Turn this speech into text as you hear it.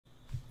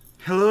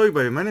Hello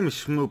everybody, my name is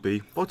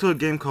Shmoopy. Welcome to a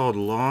game called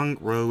Long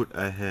Road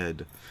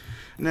Ahead.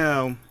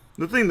 Now,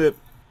 the thing that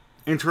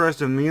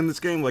interested me in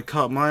this game, like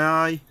caught my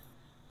eye,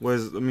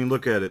 was,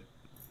 look at it.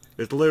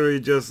 It's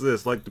literally just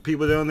this, like the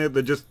people down there,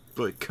 they're just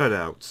like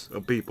cutouts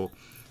of people.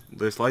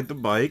 Just like the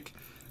bike,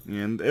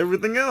 and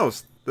everything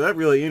else. That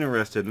really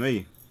interested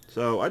me.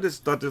 So I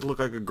just thought this looked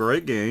like a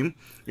great game.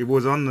 It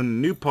was on the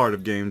new part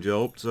of Game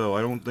Jolt, so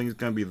I don't think it's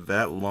going to be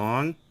that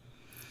long.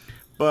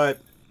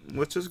 But,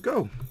 let's just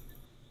go.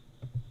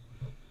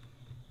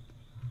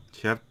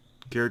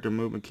 Character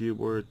movement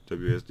keyboard,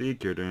 WSD,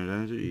 character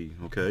energy E.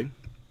 Okay.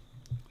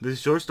 This is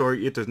a short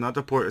story. It does not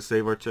support a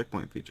save our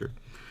checkpoint feature.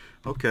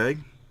 Okay.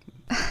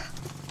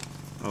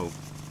 Oh.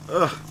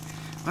 Ugh.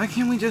 Why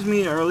can't we just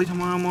meet early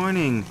tomorrow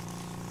morning?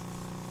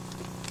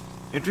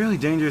 It's really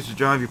dangerous to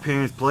drive your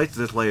parents' place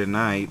this late at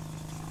night.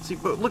 See,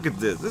 but look at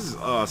this. This is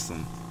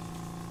awesome.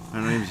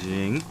 My name's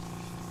Ying.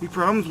 We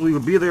promised we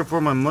would be there for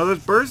my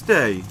mother's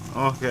birthday.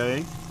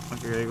 Okay.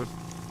 Okay.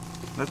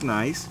 That's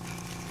nice.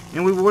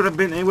 And we would have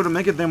been able to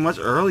make it there much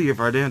earlier if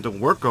I didn't have to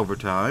work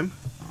overtime.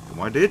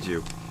 Why did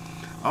you?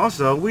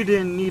 Also, we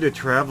didn't need to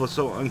travel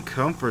so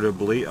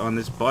uncomfortably on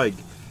this bike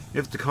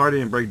if the car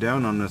didn't break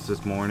down on us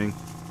this morning.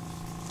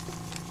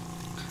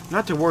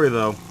 Not to worry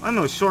though, I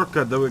know a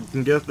shortcut that we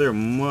can get there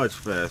much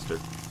faster.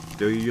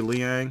 Do you,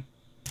 Liang?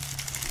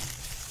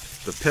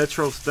 The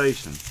petrol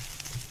station.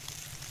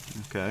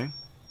 Okay.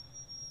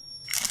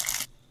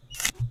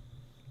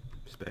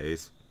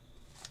 Space.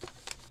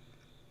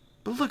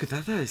 But look at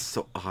that, that is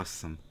so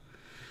awesome.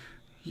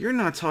 You're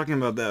not talking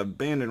about that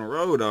abandoned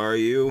road, are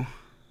you?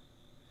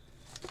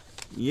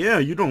 Yeah,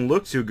 you don't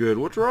look too good.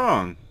 What's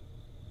wrong?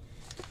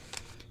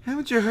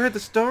 Haven't you heard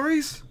the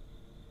stories?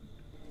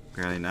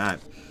 Apparently not.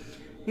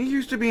 It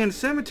used to be in a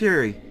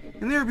cemetery,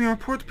 and there have been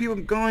reports of people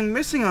going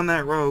missing on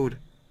that road.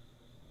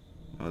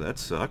 Oh, that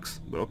sucks,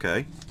 but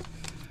okay.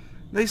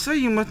 They say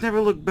you must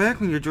never look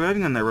back when you're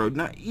driving on that road,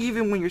 not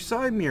even when your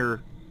side mirror.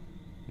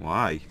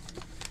 Why?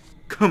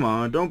 Come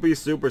on, don't be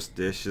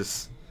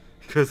superstitious.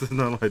 Because it's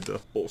not like the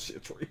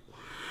bullshit for you.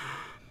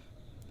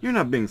 You're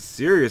not being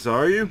serious,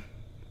 are you?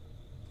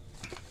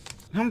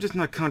 I'm just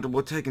not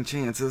comfortable taking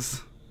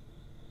chances.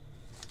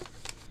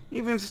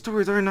 Even if the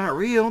stories are not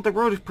real, the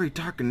road is pretty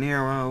dark and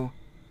narrow.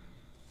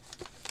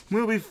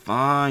 We'll be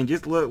fine.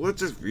 Let's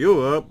just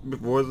fuel up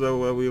before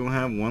so we don't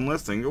have one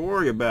less thing to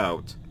worry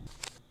about.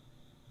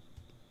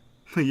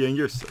 Yeah,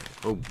 you're so...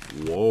 Oh,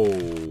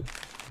 whoa.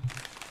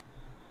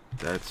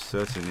 That's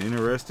such an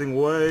interesting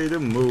way to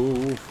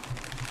move.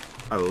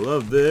 I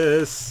love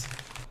this.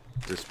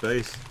 The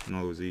space?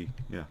 No, Z.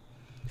 Yeah.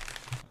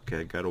 Okay,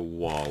 I got a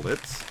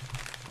wallet.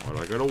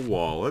 Alright, I got a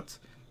wallet.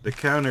 The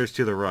counter's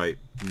to the right.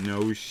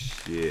 No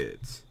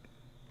shit.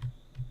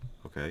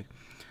 Okay.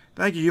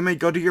 Thank you. You may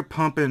go to your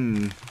pump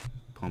and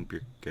pump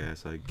your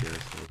gas, I guess.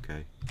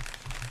 Okay.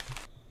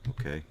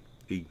 Okay.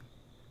 E.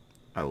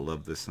 I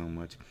love this so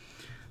much.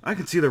 I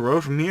can see the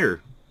road from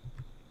here.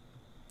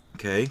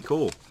 Okay,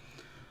 cool.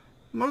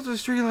 Most of the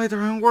streetlights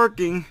aren't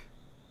working.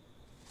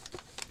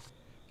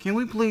 Can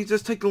we please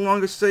just take the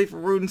longest safer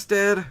route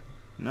instead?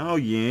 No,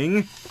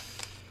 Ying.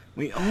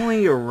 We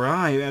only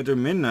arrive after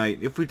midnight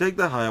if we take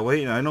the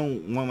highway, and I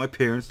don't want my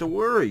parents to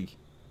worry.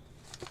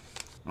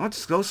 I'll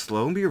just go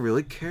slow and be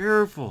really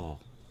careful.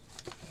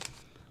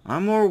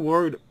 I'm more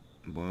worried...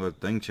 Well, the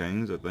thing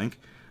changed, I think.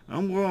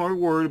 I'm more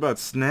worried about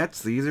snatch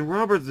thieves and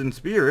robbers than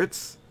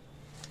spirits.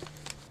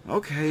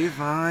 Okay,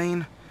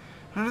 fine.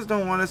 I just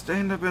don't want us to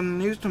end up in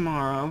the news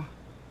tomorrow.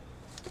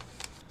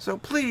 So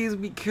please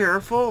be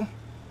careful.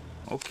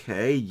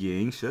 Okay,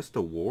 Ying, just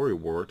a worry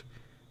word.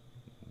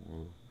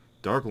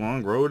 Dark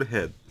long road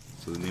ahead.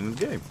 That's the name of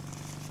the game.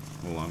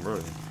 A long road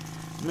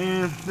ahead.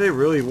 Man, they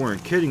really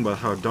weren't kidding about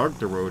how dark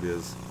the road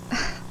is.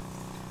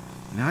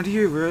 Now do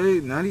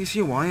you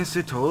see why I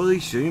said totally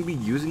shouldn't be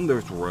using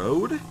this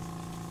road?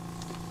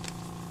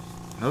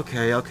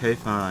 Okay,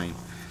 fine.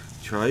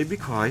 Try to be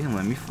quiet and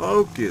let me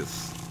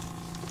focus.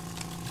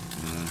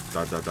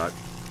 Dot.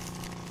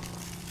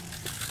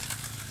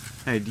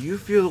 Hey, do you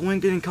feel the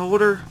wind getting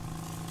colder?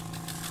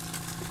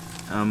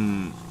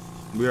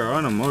 We are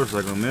on a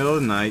motorcycle in the middle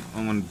of the night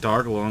on a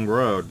dark, long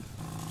road.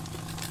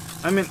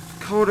 I mean,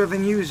 colder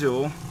than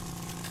usual.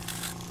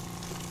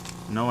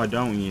 No, I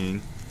don't,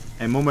 Ying.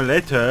 A moment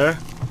later.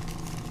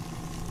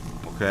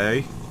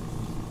 Okay.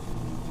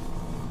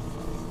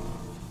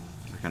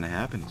 What's gonna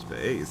happen in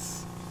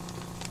space?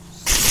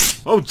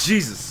 Oh,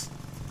 Jesus!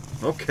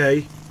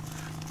 Okay.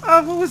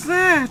 Oh, what was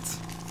that?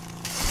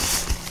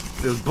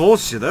 It was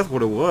bullshit, that's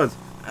what it was.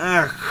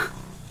 Ugh.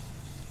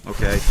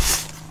 Okay.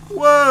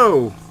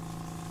 Whoa!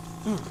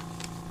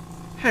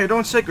 Hey,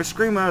 don't shake or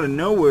scream out of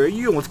nowhere.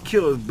 You almost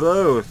killed us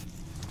both.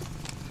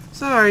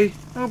 Sorry,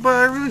 oh, but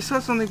I really saw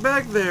something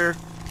back there.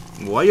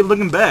 Why are you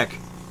looking back?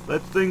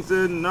 That thing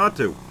said not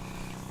to.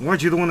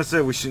 Weren't you the one that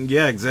said we shouldn't?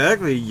 Yeah,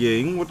 exactly,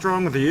 Ying. What's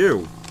wrong with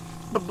you?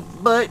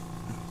 But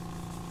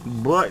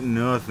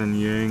nothing,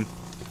 Ying.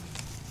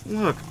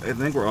 Look, I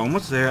think we're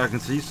almost there. I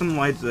can see some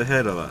lights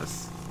ahead of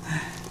us.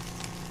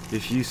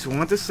 If you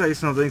want to say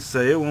something,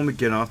 say it when we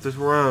get off this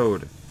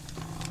road.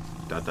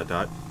 Dot dot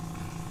dot.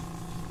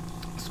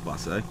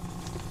 Space.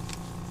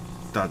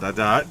 Dot dot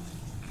dot.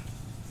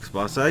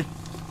 Space.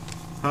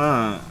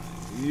 Huh.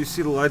 You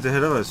see the lights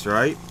ahead of us,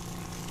 right?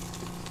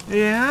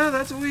 Yeah,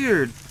 that's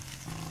weird.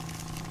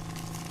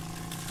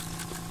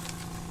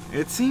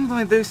 It seemed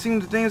like they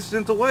seemed to dance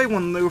away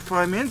when they were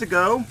 5 minutes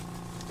ago.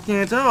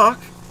 Can't talk.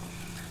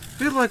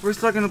 Feel like we're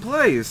stuck in a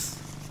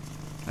place.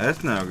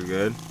 That's not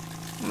good.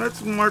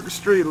 Let's mark a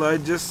street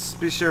light just to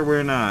be sure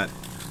we're not.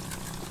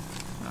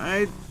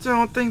 I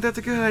don't think that's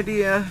a good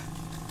idea.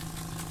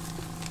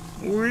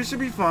 We should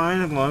be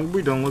fine as long as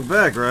we don't look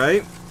back,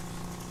 right?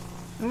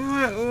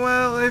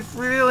 Well, if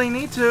we really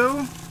need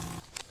to.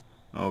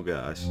 Oh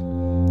gosh.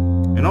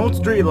 An old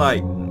street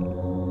light.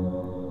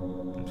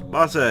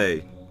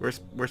 Space.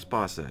 Where's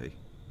Space?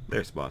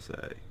 There's Space.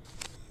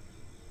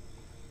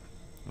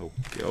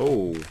 Okay.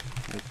 Oh.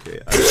 Okay.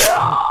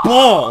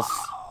 Balls!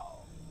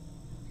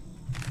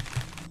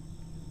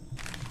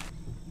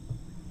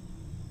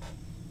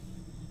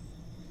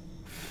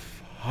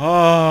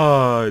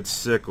 Oh, it's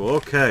sickle.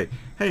 Okay.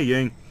 Hey,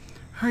 Ying.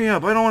 Hurry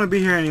up. I don't want to be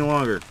here any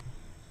longer.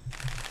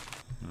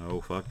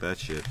 Oh, fuck that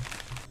shit.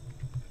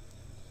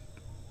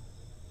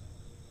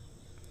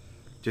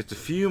 Just a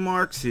few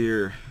marks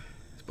here.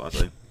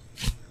 Space.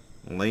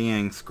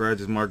 Laying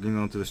scratches markings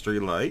onto the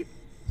street light.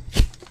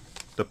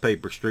 The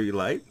paper street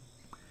light.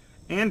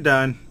 And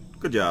done.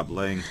 Good job,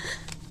 Laying.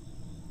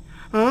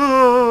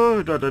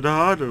 Oh, da da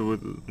da,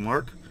 with the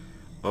mark.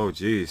 Oh,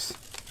 jeez.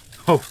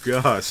 Oh,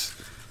 gosh.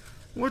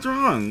 What's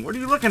wrong? What are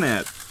you looking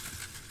at?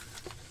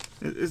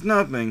 It's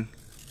nothing.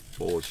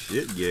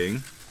 Bullshit,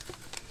 Ying.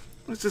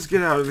 Let's just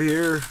get out of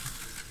here.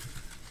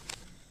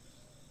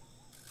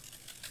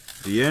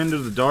 The end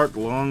of the dark,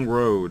 long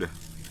road.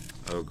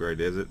 Oh,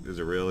 great. Is it? Is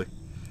it really?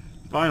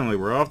 Finally,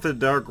 we're off the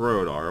dark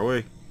road, are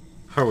we?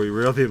 Are we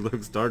really? It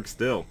looks dark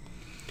still.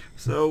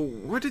 So,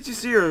 what did you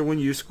see her when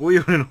you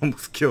squealed and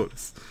almost killed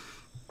us?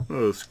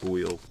 Oh,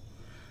 squeal.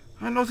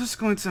 I know this is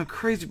going to sound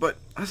crazy, but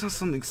I saw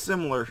something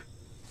similar.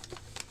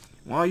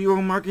 While you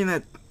were marking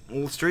that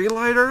little street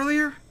light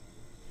earlier?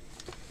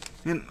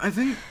 And I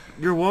think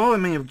your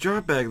wallet may have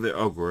dropped back there.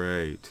 Oh,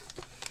 great.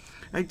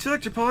 I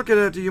checked your pocket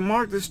after you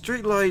marked the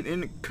street light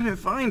and couldn't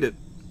find it.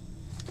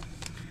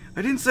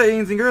 I didn't say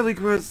anything earlier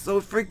because I was so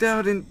freaked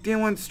out and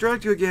didn't want to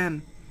distract you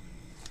again.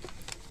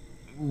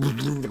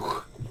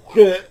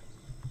 I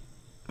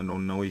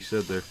don't know what he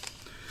said there.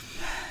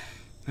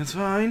 That's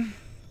fine.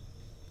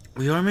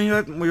 We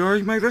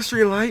already made that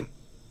street light.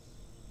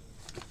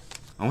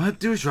 All I have to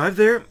do is drive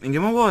there and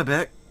get my wallet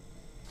back.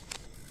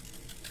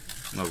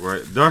 Oh,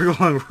 great. Dark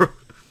long road.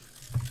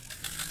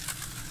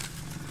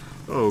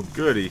 Oh,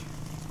 goody.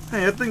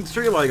 Hey, I think the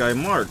street light got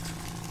marked.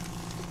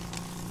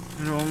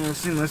 I don't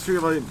almost seen that street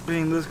light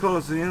being this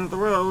close to the end of the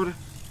road.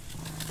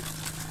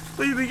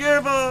 Please be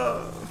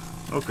careful!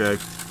 Okay.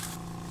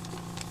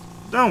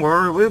 Don't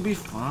worry, we'll be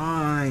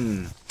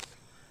fine.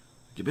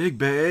 You big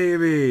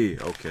baby.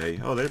 Okay.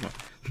 Oh, there's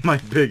my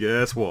big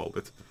ass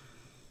wallet.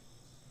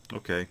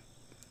 Okay.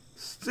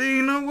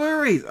 See, no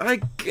worries. I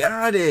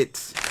got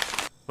it.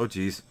 Oh,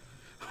 jeez.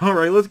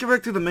 Alright, let's get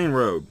back to the main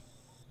road.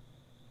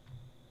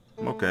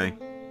 Okay.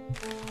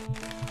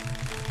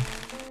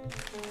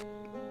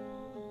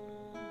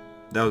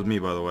 That was me,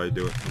 by the way.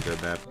 Do it. Okay,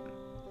 that.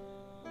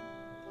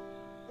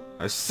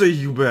 I see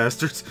you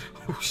bastards.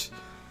 Oh, shit.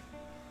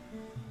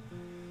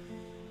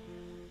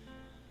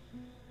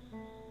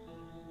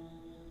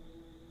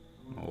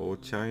 Oh,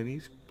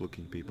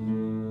 Chinese-looking people.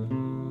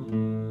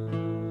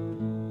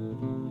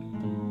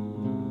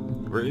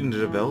 Written and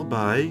developed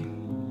by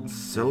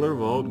Cellar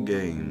Vault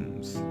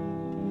Games.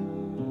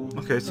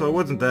 Okay, so it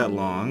wasn't that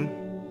long.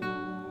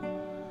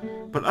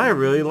 But I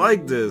really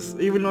like this.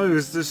 Even though it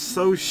was just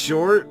so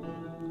short,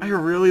 I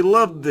really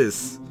love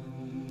this.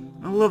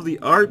 I love the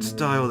art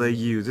style they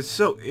use. It's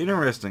so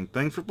interesting.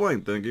 Thanks for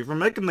playing. Thank you for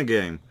making the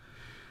game.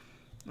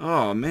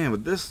 Oh man,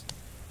 with this,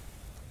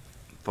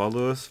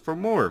 follow us for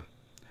more.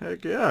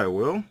 Heck yeah, I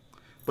will.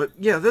 But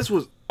yeah, this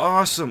was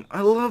awesome.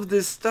 I love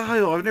this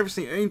style. I've never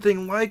seen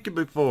anything like it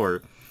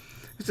before.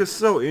 It's just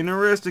so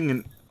interesting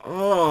and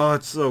oh,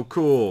 it's so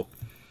cool.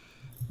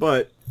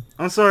 But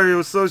I'm sorry it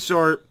was so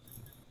short.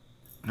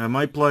 I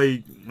might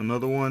play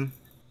another one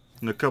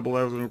in a couple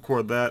hours and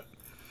record that.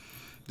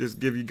 Just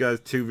give you guys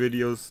 2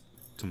 videos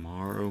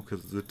tomorrow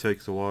because it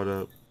takes a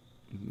while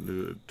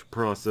to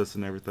process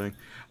and everything.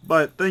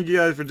 But thank you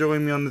guys for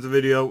joining me on this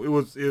video.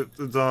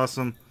 It's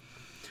awesome.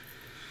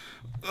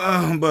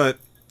 But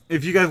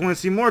if you guys want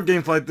to see more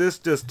games like this,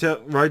 just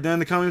write down in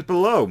the comments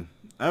below.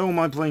 I don't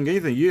mind playing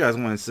anything you guys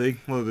want to see,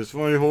 whether it's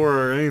funny,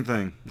 horror, or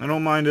anything. I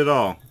don't mind at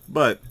all.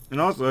 But, and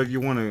also if you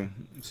want to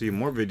see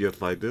more videos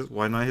like this,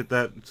 why not hit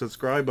that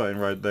subscribe button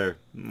right there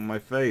on my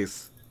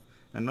face.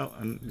 And no,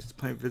 it's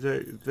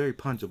very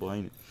punchable,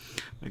 ain't it?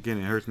 Again,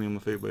 it hurts me on my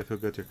face, but I feel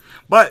good too.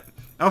 But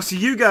I'll see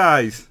you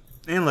guys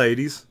and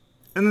ladies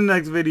in the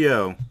next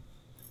video.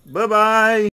 Bye bye.